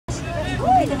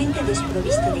completamente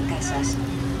desprovisto de casas.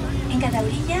 En cada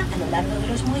orilla, a lo largo de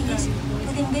los muelles,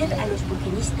 pueden ver a los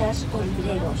buquinistas o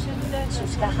libreros.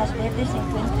 Sus cajas verdes se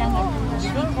encuentran en puntos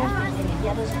fijos desde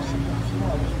mediados del siglo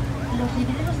XIX. Los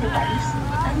libreros de París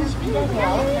han inspirado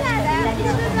a otras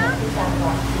catedrales como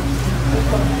Roma.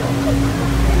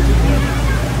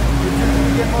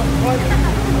 Devant nous,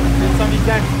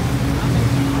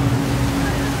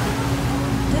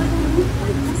 le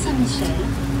pont Saint-Michel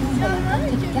ouvre la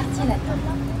porte du quartier latin.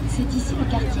 C'est ici le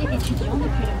quartier étudiant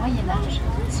depuis le Moyen-Âge.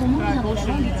 Son nom vient de la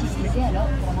langue utilisée alors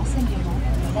pour l'enseignement,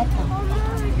 le latin.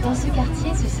 Dans ce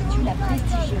quartier se situe la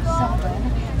prestigieuse Sorbonne,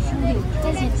 fondée au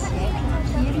XIIIe siècle,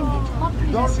 qui est l'une des 3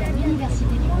 plus anciennes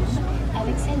universités du monde,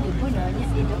 avec celles de Bologne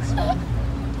et d'Oxford.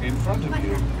 In front of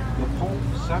you, the Pont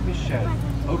Saint-Michel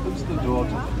opens the door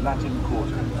to the Latin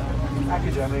Quarter, an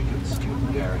academic and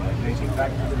student area dating back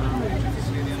to the Middle Ages.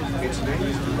 Its name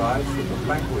is derived from the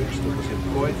language that was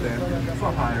employed then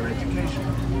for higher education,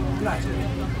 Latin.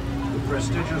 The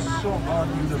prestigious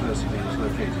Sorbonne University is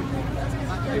located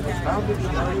here. It was founded in the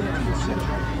 18th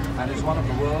century and is one of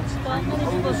the world's 3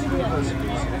 oldest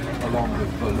universities, along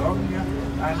with Bologna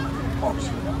and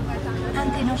Oxford.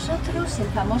 Ante nosotros, el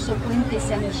famoso puente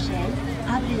San Michel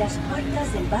abre las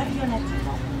puertas del barrio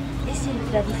latino. Es el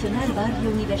tradicional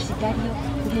barrio universitario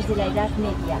desde la Edad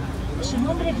Media. Su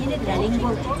nombre viene de la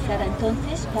lengua utilizada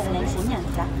entonces para la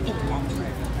enseñanza, el latín.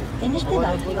 En este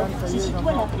barrio se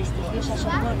sitúa la prestigiosa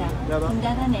Sorbona,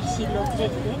 fundada en el siglo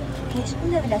XIII, que es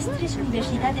una de las 3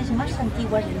 universidades más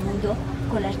antiguas del mundo,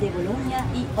 con las de Bolonia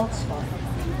y Oxford.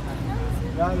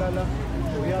 Là.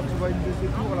 Regarde, tu vois une de ces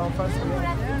tours là en face.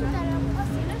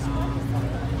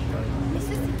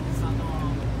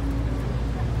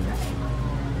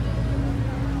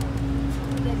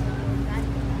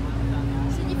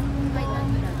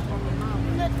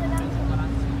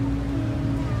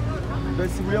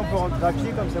 Si vous voulez, on peut rentrer à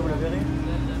pied, comme ça vous la verrez.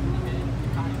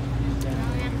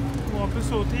 Ou on peut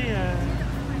sauter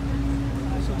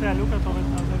à l'eau quand on va être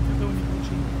dans un peu au niveau de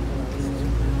chez nous.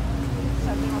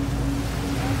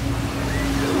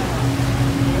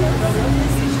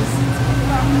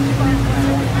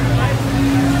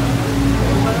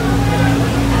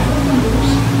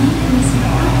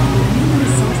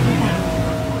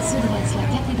 Se dresse la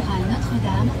cathédrale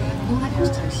Notre-Dame, dont la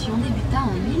construction débuta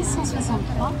en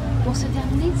 1163 pour se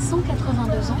terminer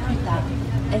 182 ans plus tard.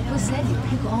 Elle possède les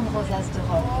plus grandes rosaces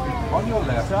d'Europe. On your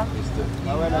left is the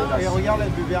Et regarde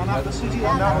la vue Bernard.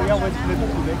 Bernard, regarde où est-ce qu'il est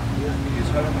trouvé. It is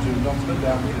home to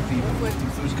Notre-Dame Cathedral,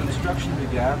 whose construction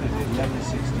began in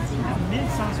 1163.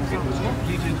 It was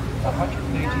completed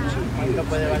 182 years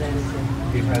later.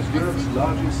 It has Europe's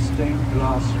largest stained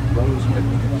glass rose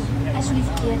windows. A su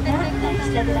izquierda, la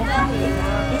isla de la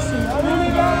Frontera es el pueblo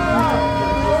del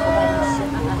viejo París,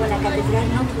 con la catedral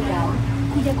Notre-Dame,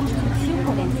 cuya construcción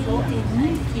comenzó en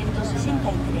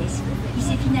 1163 y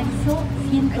se finalizó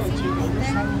 182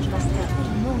 años más tarde.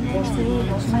 Posee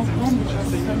los más grandes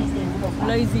rosetones de Europa.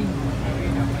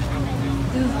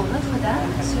 Devant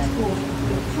Notre-Dame se trouve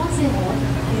le point zéro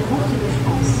des routes de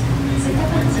France. C'est à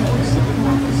partir de ce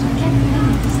point que sont calculées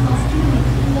les distances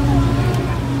kilométriques dans la ville.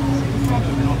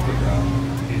 Notre-Dame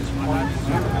is point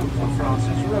zero for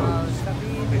France's roads.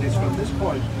 It is from this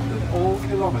point that all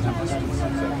kilometer distances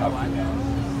are calculated.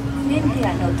 Frente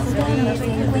a Notre-Dame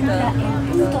se encuentra el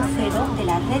punto cero de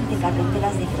la red de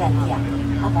carreteras de Francia.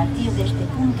 A partir de este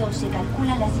punto se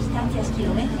calculan las distancias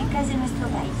kilométricas de nuestro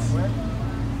país.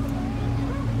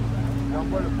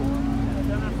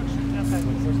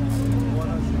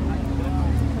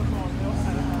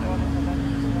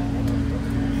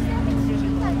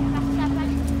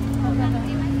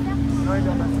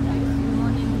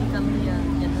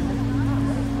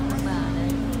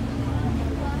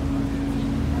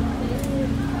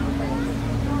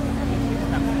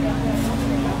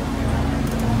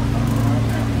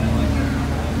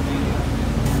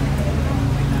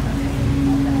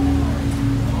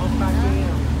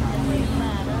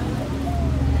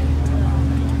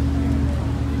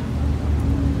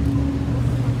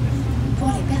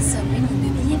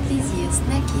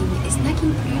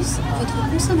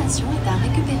 Votre consommation est à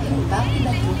récupérer au bar du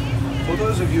bateau. For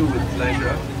those of you with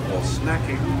leisure or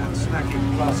snacking and snacking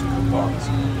plus coupons,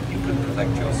 you can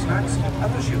collect your snacks at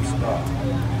the ship's bar.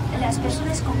 Las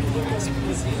personas con billetes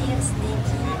plaisir,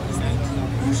 snacking y snacking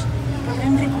plus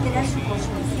podrán recuperar su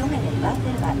consumición en el bar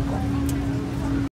del barco.